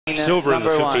Silver in the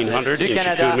 1500 in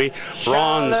Chicoutimi,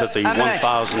 bronze at the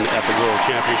 1000 at the World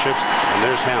Championships, and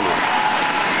there's Hamlin.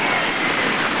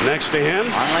 Next to him,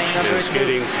 and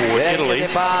skating for Italy,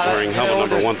 wearing helmet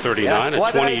number 139, a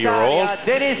 20-year-old,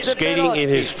 skating in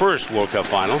his first World Cup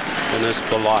final, and this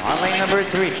Bellotti.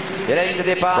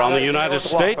 From the United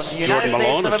States, Jordan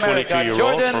Malone, a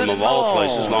 22-year-old from, of all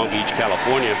places, Long Beach,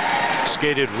 California,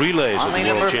 skated relays at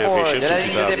the World Championships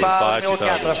in 2005,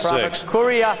 2006.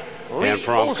 And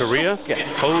from Korea,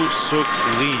 Ho Suk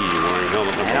Lee, wearing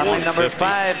helmet number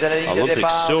 150, Olympic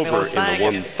silver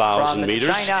in the 1,000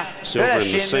 meters, silver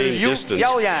in the same distance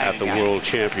at the World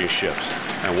Championships.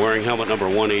 And wearing helmet number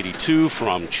 182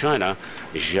 from China,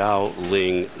 Zhao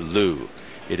Ling Lu.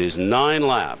 It is 9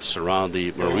 laps around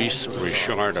the Maurice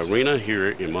Richard Arena here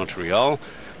in Montreal.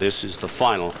 This is the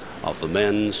final of the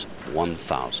men's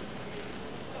 1,000.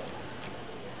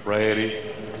 Ready.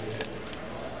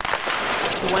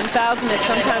 The 1,000 is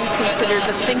sometimes considered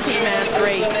the thinking man's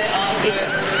race. It's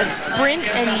a sprint,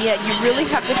 and yet you really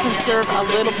have to conserve a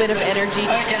little bit of energy.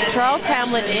 Charles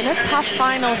Hamlin in a tough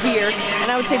final here, and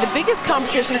I would say the biggest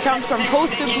competition comes from Ho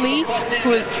Suk Lee,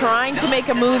 who is trying to make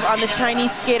a move on the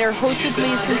Chinese skater. Ho Suk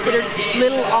Lee is considered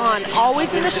little on,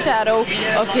 always in the shadow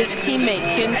of his teammate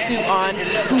Hyun Soo Ahn,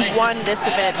 who won this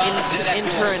event in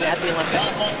turn at the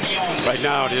Olympics. Right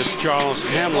now it is Charles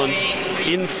Hamlin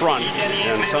in front,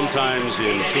 and sometimes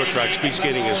in short track speed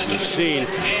skating, as we've seen,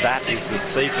 that is the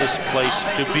safest place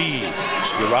to be.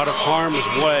 You're out of harm's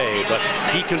way, but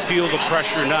he can feel the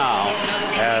pressure now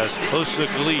as Ho Suk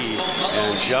Lee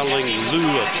and Zhaoling Lu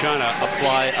of China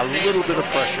apply a little bit of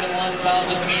pressure.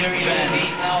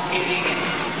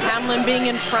 Hamlin being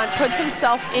in front puts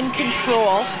himself in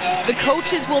control. The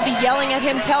coaches will be yelling at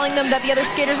him, telling them that the other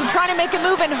skaters are trying to make a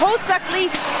move, and Ho Suk Lee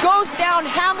goes down.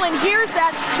 Hamlin hears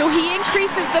that, so he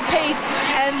increases the pace,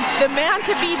 and the man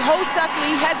to beat, Ho Suk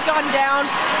Lee, has gone down.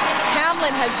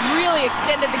 Hamlin has really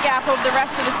extended the gap over the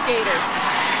rest of the skaters.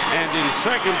 And in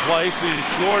second place is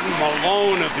Jordan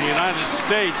Malone of the United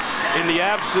States. In the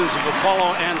absence of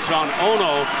Apollo Anton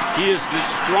Ono, he is the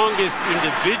strongest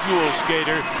individual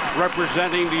skater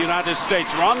representing the United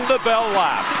States. We're on the bell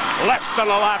lap. Less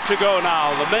than a lap to go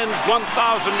now. The men's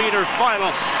 1,000-meter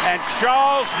final. And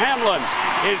Charles Hamlin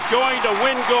is going to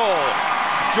win gold.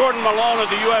 Jordan Malone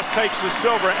of the U.S. takes the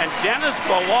silver, and Dennis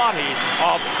Bellotti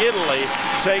of Italy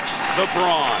takes the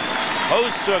bronze. Ho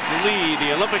Suk Lee,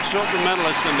 the Olympic silver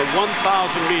medalist in the 1,000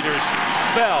 meters,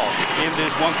 fell in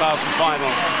this 1,000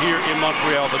 final here in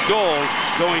Montreal. The gold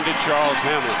going to Charles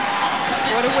Hamlin.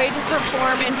 What a way to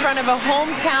perform in front of a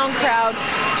hometown crowd.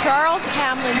 Charles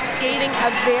Hamlin skating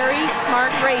a very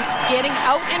smart race, getting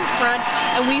out in front,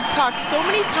 and we've talked so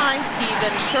many times, Steve,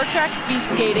 that short track speed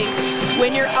skating,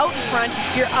 when you're out front,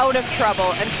 you're out of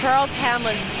trouble, and Charles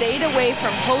Hamlin stayed away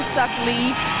from Ho Suk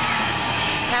Lee.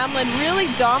 Hamlin really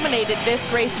dominated this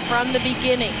race from the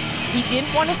beginning. He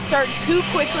didn't want to start too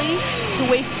quickly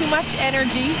to waste too much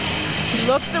energy. He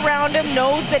looks around him,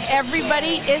 knows that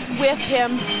everybody is with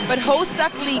him, but Ho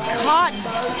Suk Lee caught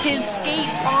his skate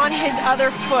on his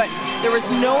other foot. There was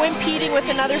no impeding with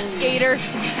another skater,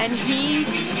 and he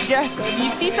just, you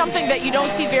see something that you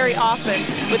don't see very often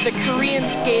with the Korean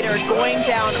skater going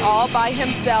down all by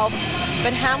himself.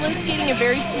 But Hamlin's skating a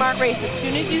very smart race. As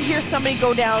soon as you hear somebody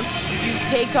go down, you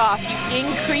take off, you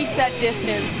increase that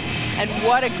distance, and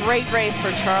what a great race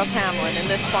for Charles Hamlin in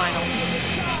this final.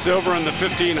 Silver in the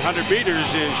 1,500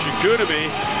 meters in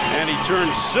Chicoutimi, and he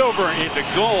turned silver into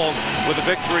gold with a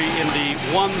victory in the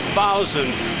 1,000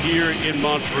 here in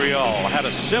Montreal. Had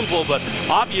a simple but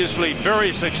obviously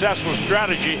very successful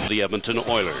strategy. The Edmonton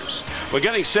Oilers. We're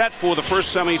getting set for the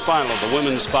first semifinal. The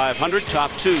women's 500, top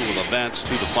 2 will advance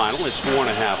to the final. It's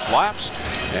 4.5 laps,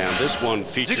 and this one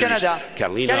features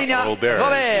Carolina Robert,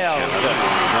 Canada,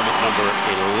 helmet number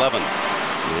 11.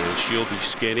 And she'll be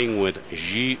skating with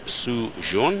Ji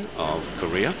Soo-jun of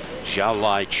Korea, Zhao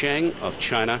Lai Cheng of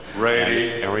China,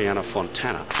 and Ariana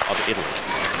Fontana of Italy.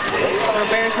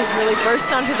 Roberts has really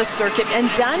burst onto the circuit and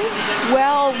done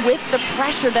well with the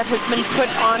pressure that has been put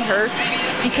on her,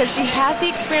 because she has the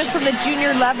experience from the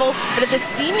junior level, but at the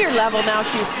senior level now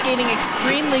she's skating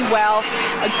extremely well.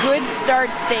 A good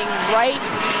start, staying right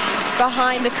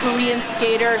behind the Korean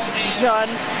skater Jun,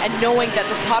 and knowing that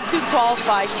the top 2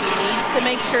 qualify, she needs to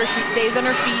make sure she stays on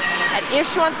her feet, and if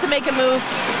she wants to make a move,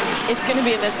 it's going to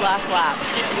be in this last lap.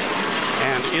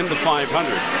 And in the 500,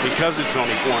 because it's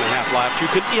only 4.5 laps, you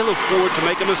can ill afford to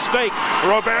make a mistake.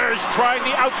 Roberge trying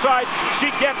the outside.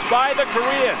 She gets by the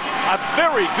Korean. A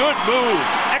very good move,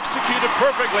 executed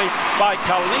perfectly by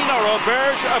Kalina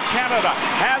Roberge of Canada.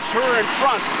 Has her in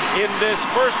front in this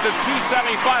first of two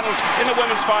semifinals in the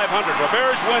women's 500.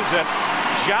 Roberge wins it.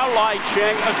 Zhao Lai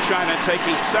Cheng of China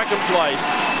taking second place.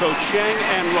 So Cheng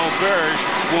and Roberge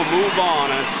will move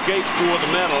on and skate for the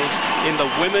medals in the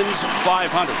women's 500.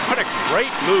 What a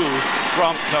great move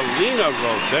from Kalina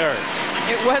Roberge.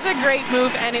 It was a great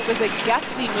move, and it was a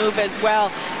gutsy move as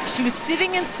well. She was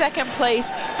sitting in second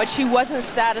place, but she wasn't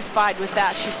satisfied with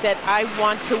that. She said, I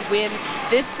want to win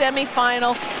this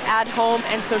semifinal at home,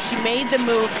 and so she made the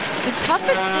move. The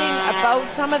toughest thing about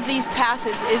some of these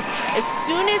passes is as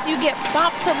soon as you get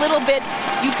bumped a little bit,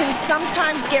 you can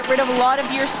sometimes get rid of a lot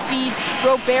of your speed.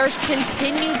 Roberge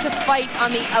continued to fight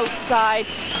on the outside.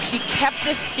 She kept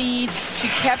the speed, she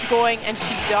kept going, and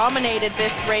she dominated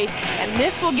this race, and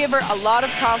this will give her a lot of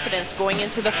confidence going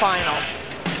into the final.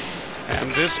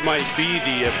 And this might be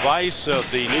the advice of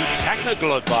the new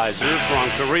technical advisor from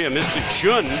Korea, Mr.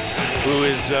 Chun, who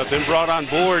has been brought on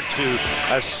board to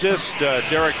assist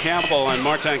Derek Campbell and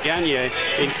Martin Gagné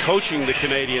in coaching the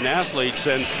Canadian athletes.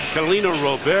 And Kalina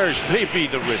Roberge may be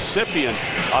the recipient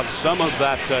of some of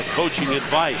that coaching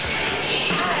advice.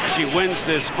 She wins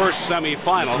this first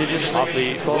semifinal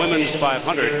of the women's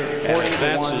 500 and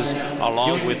advances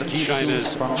along with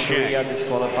China's Cheng.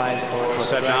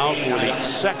 Set now for the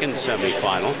second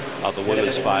semifinal of the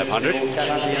women's 500.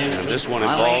 And this one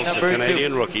involves the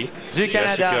Canadian rookie,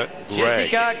 Jessica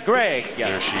Gregg.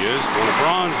 There she is, won a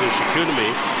bronze in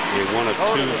Chicoutimi in one of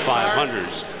two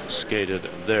 500s skated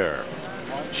there.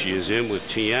 She is in with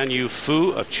Tianyu Fu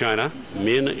of China,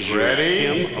 Min Jin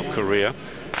Kim of Korea,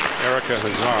 Erica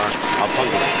Hazar of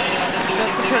Hungary.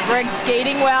 Jessica Gregg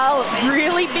skating well,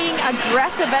 really being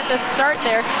aggressive at the start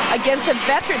there against a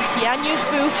veteran, Tianyu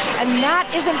Fu, and that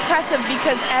is impressive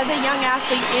because as a young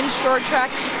athlete in short track,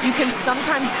 you can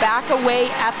sometimes back away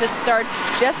at the start.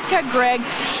 Jessica Gregg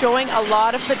showing a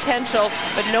lot of potential,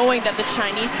 but knowing that the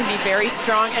Chinese can be very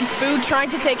strong, and Fu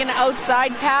trying to take an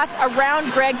outside pass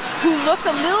around Gregg, who looks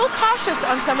a little cautious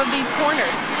on some of these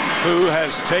corners. Fu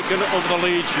has taken over the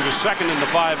lead. She was second in the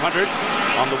 500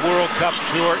 on the World Cup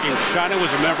Tour in China,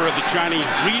 was a member of the Chinese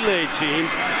relay team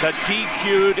that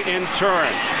DQ'd in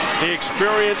turn. The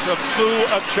experience of Fu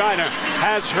of China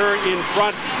has her in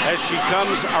front as she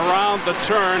comes around the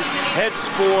turn, heads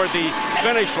for the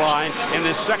finish line in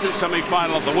the second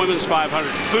semifinal of the women's 500.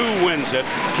 Fu wins it.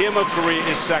 Kim of Korea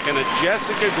is second, and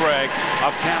Jessica Gregg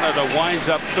of Canada winds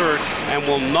up third and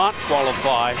will not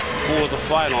qualify for the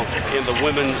final in the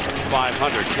women's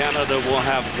 500. Canada will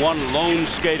have one lone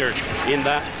skater in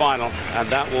that final, and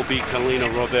that will be Kalina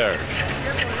Roberge.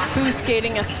 Fu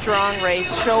skating a strong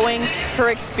race, showing her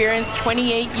experience,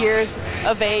 28 years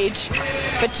of age.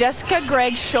 But Jessica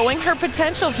Gregg showing her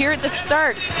potential here at the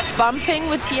start, bumping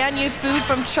with Tianyu Fu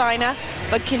from China,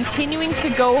 but continuing to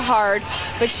go hard.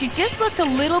 But she just looked a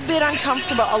little bit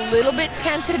uncomfortable, a little bit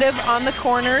tentative on the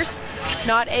corners,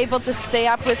 not able to stay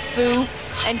up with Fu.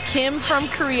 And Kim from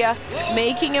Korea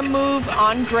making a move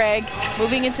on Gregg,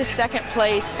 moving into second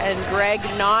place, and Gregg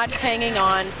not hanging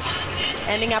on,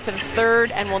 ending up in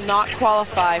third and will not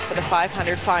qualify for the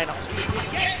 500 final.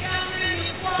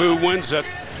 Fu wins it.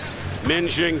 Min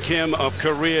Jin Kim of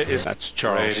Korea is, that's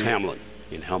Charles Hamlin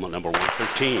in helmet number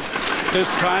 113. This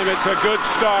time it's a good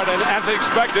start, and as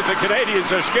expected, the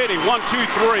Canadians are skating 1, 2,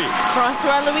 3.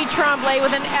 François-Louis Tremblay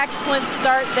with an excellent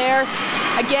start there.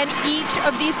 Again, each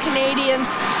of these Canadians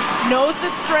knows the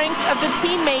strength of the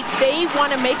teammate. They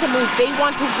want to make a move. They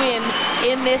want to win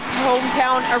in this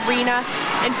hometown arena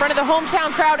in front of the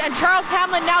hometown crowd. And Charles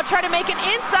Hamlin now trying to make an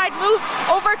inside move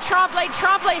over Tremblay.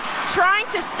 Tremblay trying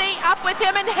to stay up with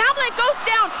him, and Hamlin goes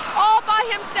down all by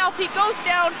himself. He goes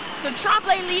down. So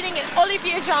Tremblay leading, and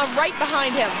Olivier Jean right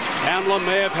behind him. Hamlin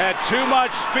may have had too much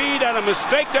speed, and a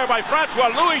mistake there by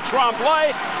François-Louis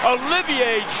Tremblay.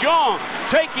 Olivier Jean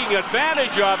taking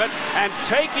advantage of it and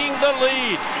taking the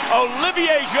lead.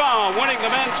 Olivier Jean winning the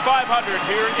men's 500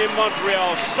 here in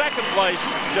Montreal. Second place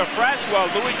to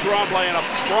François-Louis Tremblay, and a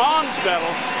bronze medal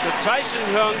to Tyson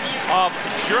Hung of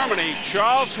Germany.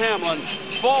 Charles Hamlin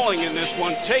falling in this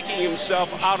one, taking himself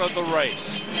out of the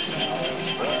race.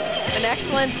 An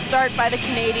excellent start by the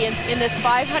Canadians in this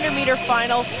 500-meter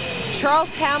final.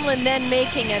 Charles Hamlin then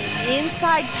making an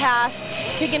inside pass,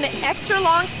 taking an extra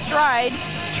long stride,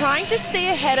 trying to stay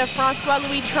ahead of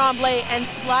Francois-Louis Tremblay and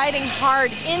sliding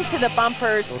hard into the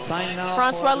bumpers.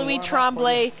 Francois-Louis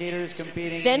Tremblay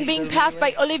then being passed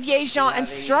by Olivier Jean and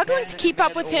struggling to keep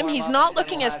up with him. He's not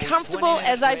looking as comfortable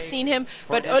as I've seen him,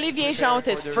 but Olivier Jean with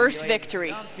his first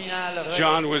victory.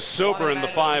 John was silver in the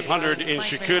 500 in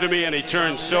Chicoutimi, and he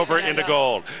turned silver into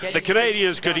gold. The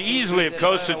Canadians could easily have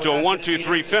coasted to a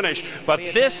 1-2-3 finish, but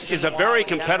this is a very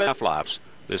competitive laps.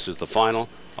 This is the final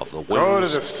of the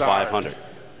women's 500.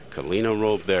 Kalina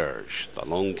Roberge, the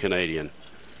lone Canadian,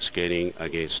 skating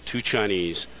against 2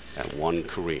 Chinese and 1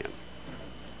 Korean.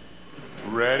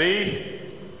 Ready?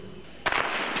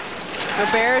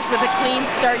 Roberge with a clean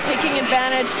start, taking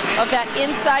advantage of that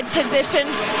inside position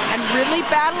and really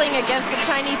battling against the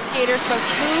Chinese skaters, but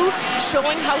Fu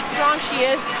showing how strong she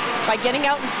is by getting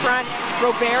out in front.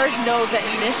 Roberge knows that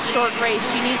in this short race,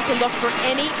 she needs to look for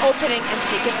any opening and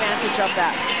take advantage of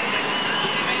that.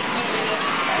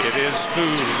 It is Fu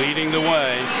leading the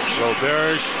way.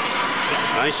 Roberge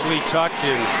nicely tucked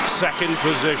in second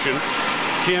position.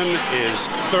 Kim is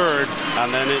third,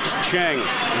 and then it's Cheng,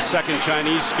 the second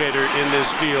Chinese skater in this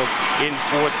field, in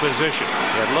fourth position.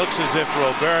 It looks as if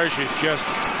Roberge is just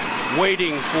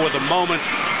waiting for the moment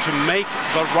to make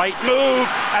the right move,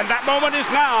 and that moment is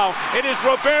now. It is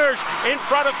Roberge in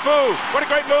front of Fu. What a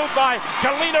great move by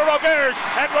Kalina Roberge,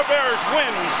 and Roberge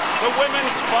wins the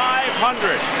women's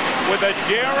 500 with a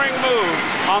daring move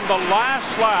on the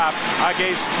last lap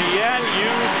against Tian Yu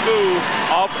Fu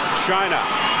of China.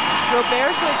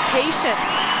 Roberge was patient.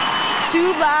 2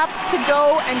 laps to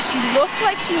go, and she looked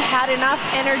like she had enough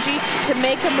energy to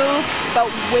make a move, but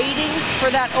waiting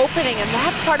for that opening. And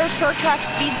that's part of short track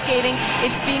speed skating.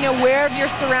 It's being aware of your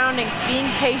surroundings, being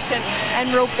patient,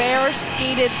 and Roberge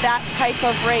skated that type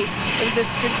of race. It was a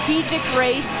strategic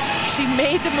race. She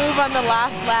made the move on the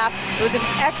last lap. It was an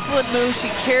excellent move.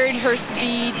 She carried her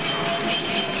speed.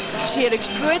 She had a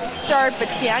good start, but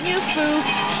Tian Yu Fu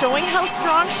showing how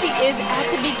strong she is at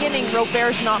the beginning.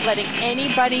 Roberge not letting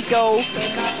anybody go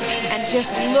and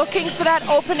just looking for that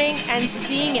opening and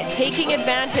seeing it, taking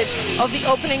advantage of the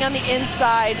opening on the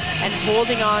inside and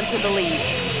holding on to the lead.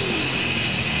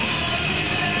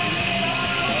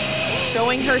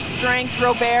 Showing her strength,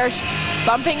 Roberge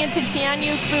bumping into Tian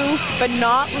Yu Fu, but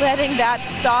not letting that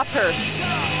stop her.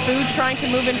 Fu trying to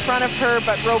move in front of her,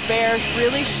 but Roberge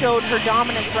really showed her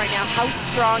dominance right now, how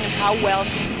strong and how well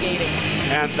she's skating.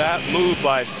 And that move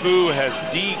by Fu has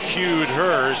DQ'd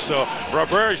her, so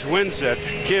Roberge wins it.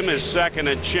 Kim is second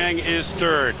and Cheng is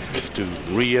third. Just to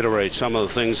reiterate some of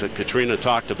the things that Katrina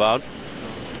talked about,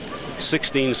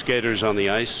 16 skaters on the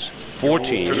ice, 4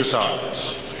 teams.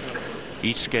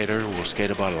 Each skater will skate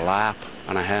about a lap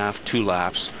and a half, 2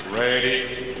 laps.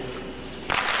 Ready.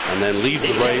 And then leave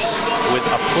the race with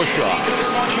a push-off.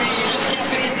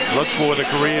 Look for the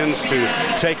Koreans to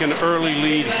take an early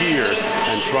lead here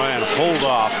and try and hold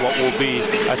off what will be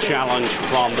a challenge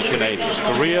from the Canadians.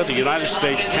 Korea, the United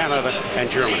States, Canada,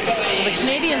 and Germany. The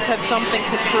Canadians have something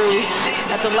to prove.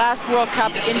 At the last World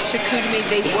Cup in Chicoutimi,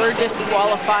 they were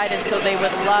disqualified, and so they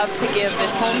would love to give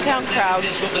this hometown crowd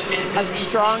a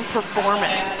strong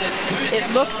performance. It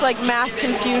looks like mass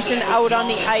confusion out on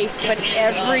the ice, but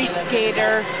every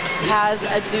skater has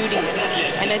a duty.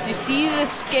 And as you see the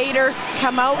skater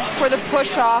come out for the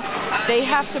push-off, they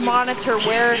have to monitor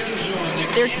where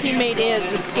their teammate is.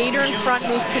 The skater in front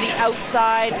moves to the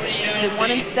outside, the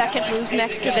one in second moves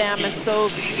next to them, and so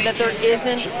that there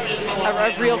isn't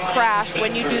a real crash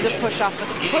when you do the push-off. But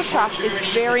the push-off is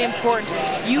very important.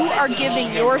 You are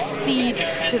giving your speed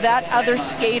to that other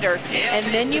skater, and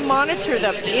then you monitor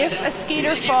them. If a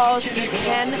skater falls, you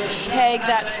can tag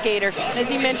that skater. As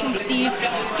you mentioned, Steve,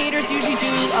 skaters usually do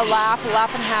a lap and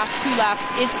a half, 2 laps.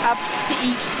 It's up to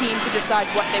each team to decide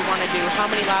what they want to do, how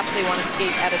many laps they want to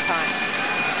skate at a time.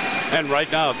 And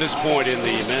right now, at this point in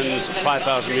the men's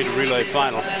 5,000-meter relay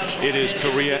final, it is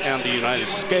Korea and the United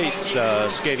States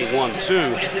skating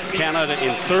 1-2, Canada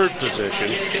in third position,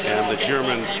 and the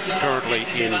Germans currently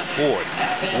in fourth.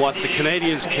 What the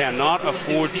Canadians cannot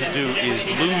afford to do is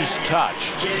lose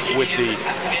touch with the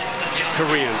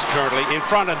Koreans currently in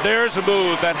front. And there's a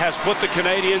move that has put the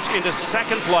Canadians into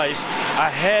second place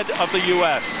ahead of the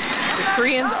U.S. The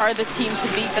Koreans are the team to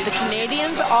beat, but the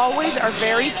Canadians always are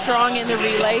very strong in the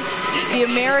relay. The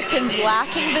Americans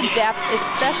lacking the depth,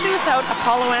 especially without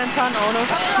Apollo Anton Ono,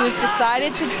 who has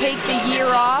decided to take the year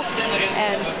off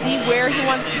and see where he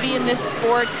wants to be in this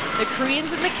sport. The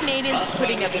Koreans and the Canadians are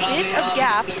putting a bit of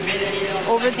gap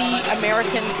over the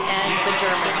Americans and the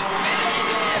Germans.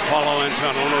 Apollo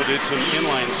Antonono did some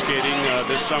inline skating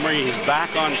this summer. He's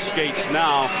back on skates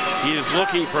now. He is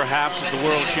looking perhaps at the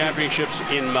World Championships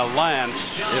in Milan.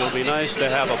 It'll be nice to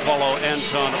have Apollo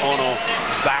Antonono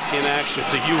back in action.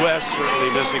 The U.S.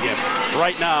 certainly missing him.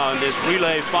 Right now in this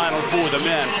relay final for the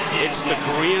men, it's the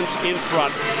Koreans in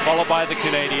front, followed by the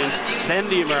Canadians, then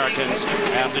the Americans,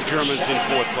 and the Germans in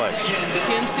fourth place.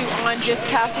 Hyun-Soo Ahn just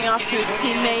passing off to his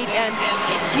teammate, and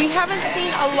we haven't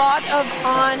seen a lot of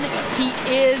Ahn. He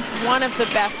is one of the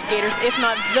best skaters, if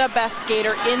not the best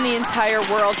skater in the entire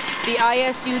world. The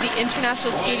ISU, the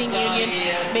International Skating Union,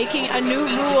 making a new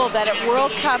rule that at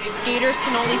World Cup, skaters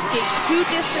can only skate 2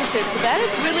 distances. So that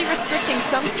is really restricting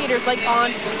some skaters like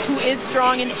Ahn, who is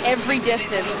strong in every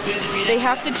distance. They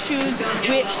have to choose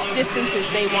which distances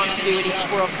they want to do at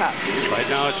each World Cup. Right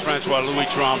now it's Francois-Louis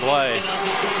Tremblay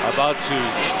about to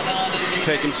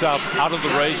take himself out of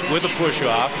the race with a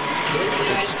push-off.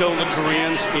 It's still the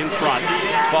Koreans in front,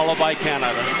 followed by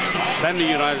Canada, then the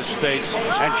United States,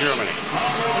 and Germany.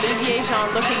 Olivier Jean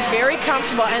looking very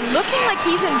comfortable and looking like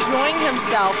he's enjoying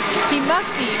himself. He must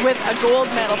be with a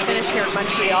gold medal finish here in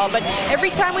Montreal, but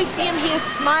every time we see him, he is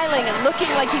smiling and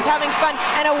looking like he's having fun,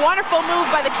 and a wonderful move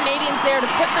by the Canadians there to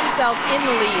put themselves in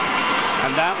the lead.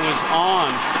 And that was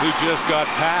Ahn who just got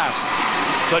past.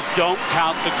 But don't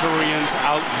count the Koreans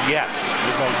out yet.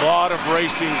 There's a lot of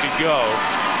racing to go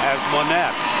as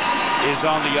Monette is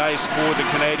on the ice for the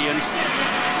Canadians,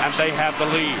 and they have the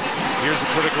lead. Here's a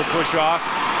critical push-off.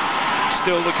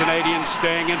 Still the Canadians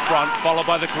staying in front, followed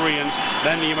by the Koreans,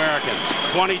 then the Americans.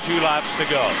 22 laps to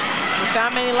go. Not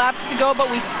that many laps to go, but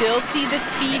we still see the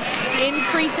speed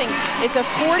increasing. It's a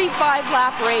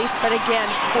 45-lap race, but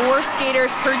again, 4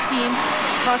 skaters per team.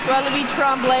 Francois-Louis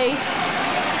Tremblay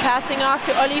passing off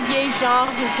to Olivier Jean,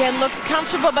 who again looks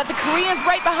comfortable, but the Koreans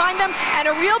right behind them, and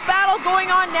a real battle going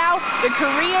on now. The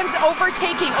Koreans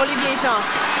overtaking Olivier Jean.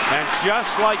 And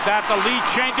just like that, the lead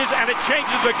changes, and it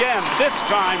changes again. This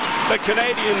time, the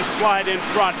Canadians slide in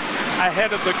front ahead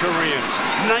of the Koreans.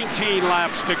 19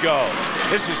 laps to go.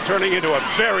 This is turning into a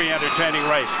very entertaining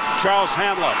race. Charles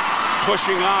Hamlet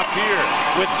pushing off here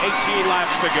with 18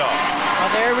 laps to go. Well,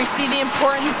 there we see the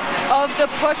importance of the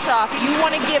push-off. You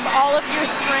want to give all of your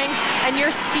strength and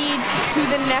your speed to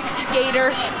the next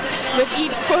skater. With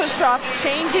each push-off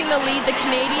changing the lead, the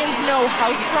Canadians know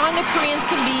how strong the Koreans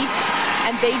can be,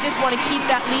 and they just want to keep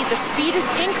that lead. The speed is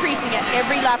increasing at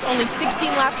every lap, only 16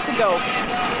 laps to go.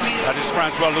 That is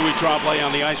Francois-Louis Tremblay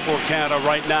on the ice for Canada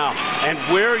right now. And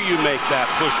where you make that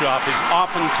push-off is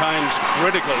oftentimes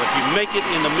critical. If you make it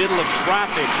in the middle of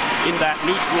traffic in that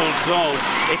neutral zone,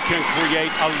 it can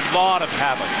create a lot of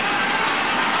havoc.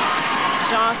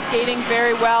 Jean skating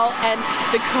very well, and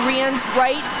the Koreans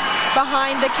right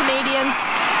behind the Canadians.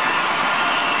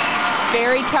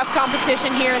 Very tough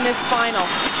competition here in this final.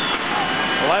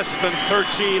 Less than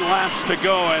 13 laps to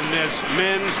go in this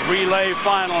men's relay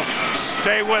final.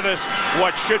 Stay with us.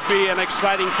 What should be an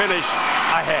exciting finish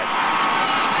ahead.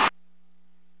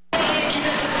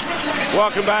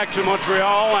 Welcome back to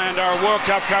Montreal and our World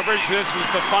Cup coverage. This is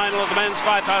the final of the men's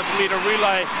 5,000-meter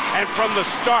relay. And from the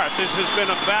start, this has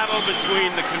been a battle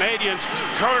between the Canadians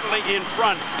currently in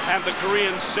front and the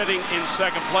Koreans sitting in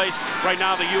second place. Right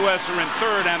now, the U.S. are in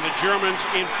third and the Germans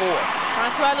in fourth.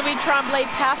 Francois-Louis Tremblay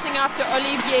passing off to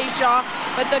Olivier Jean,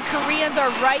 but the Koreans are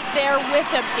right there with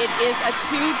him. It is a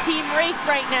 2-team race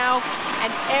right now, and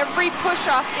every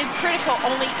push-off is critical.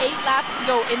 Only 8 laps to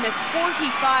go in this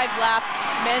 45-lap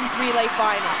men's relay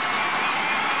final.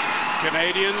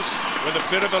 Canadians with a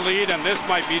bit of a lead, and this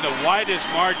might be the widest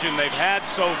margin they've had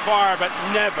so far, but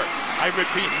never, I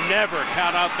repeat, never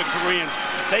count out the Koreans.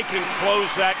 They can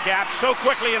close that gap so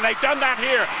quickly, and they've done that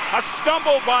here. A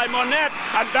stumble by Monette,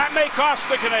 and that may cost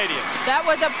the Canadians. That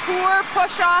was a poor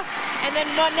push-off, and then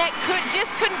Monette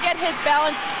just couldn't get his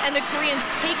balance, and the Koreans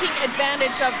taking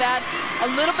advantage of that. A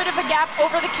little bit of a gap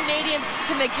over the Canadians.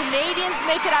 Can the Canadians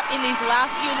make it up in these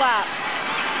last few laps?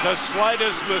 The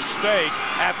slightest mistake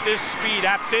at this speed,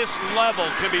 at this level,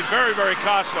 can be very, very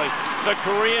costly. The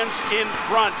Koreans in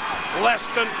front, less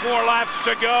than 4 laps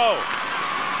to go.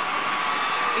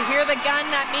 You hear the gun,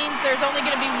 that means there's only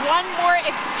going to be one more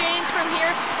exchange from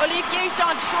here. Olivier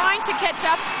Jean trying to catch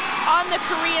up on the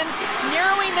Koreans,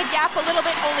 narrowing the gap a little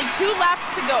bit, only 2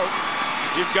 laps to go.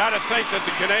 You've got to think that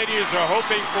the Canadians are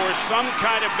hoping for some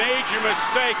kind of major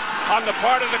mistake on the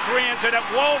part of the Koreans, and it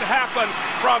won't happen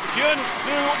from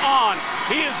Hyun-Soo Ahn.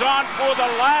 He is on for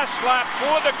the last lap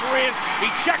for the Koreans.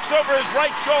 He checks over his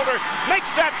right shoulder,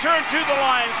 makes that turn to the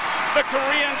lines, The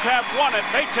Koreans have won it.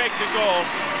 They take the gold.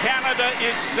 Canada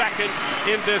is second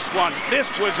in this one. This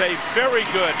was a very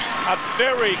good, a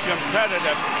very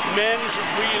competitive men's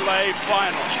relay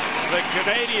final. The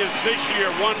Canadians this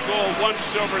year, 1 gold, 1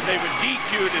 silver. They were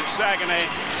DQ'd in Saguenay,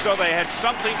 so they had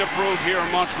something to prove here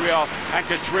in Montreal. And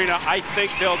Katrina, I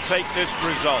think they'll take this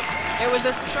result. It was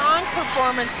a strong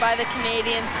performance by the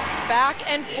Canadians, back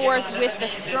and forth with the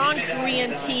strong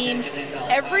Korean team.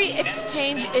 Every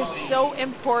exchange is so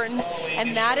important,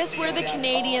 and that is where the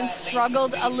Canadians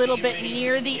struggled a little bit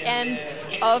near the end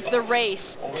of the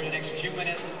race.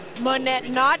 Monette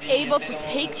not able to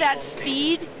take that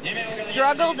speed,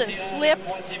 struggled and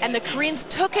slipped, and the Koreans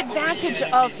took advantage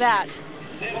of that.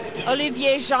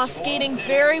 Olivier Jean skating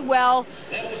very well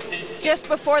just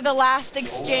before the last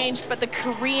exchange, but the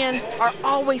Koreans are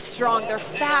always strong. They're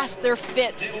fast, they're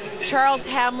fit. Charles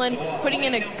Hamlin putting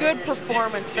in a good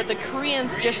performance, but the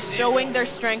Koreans just showing their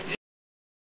strength.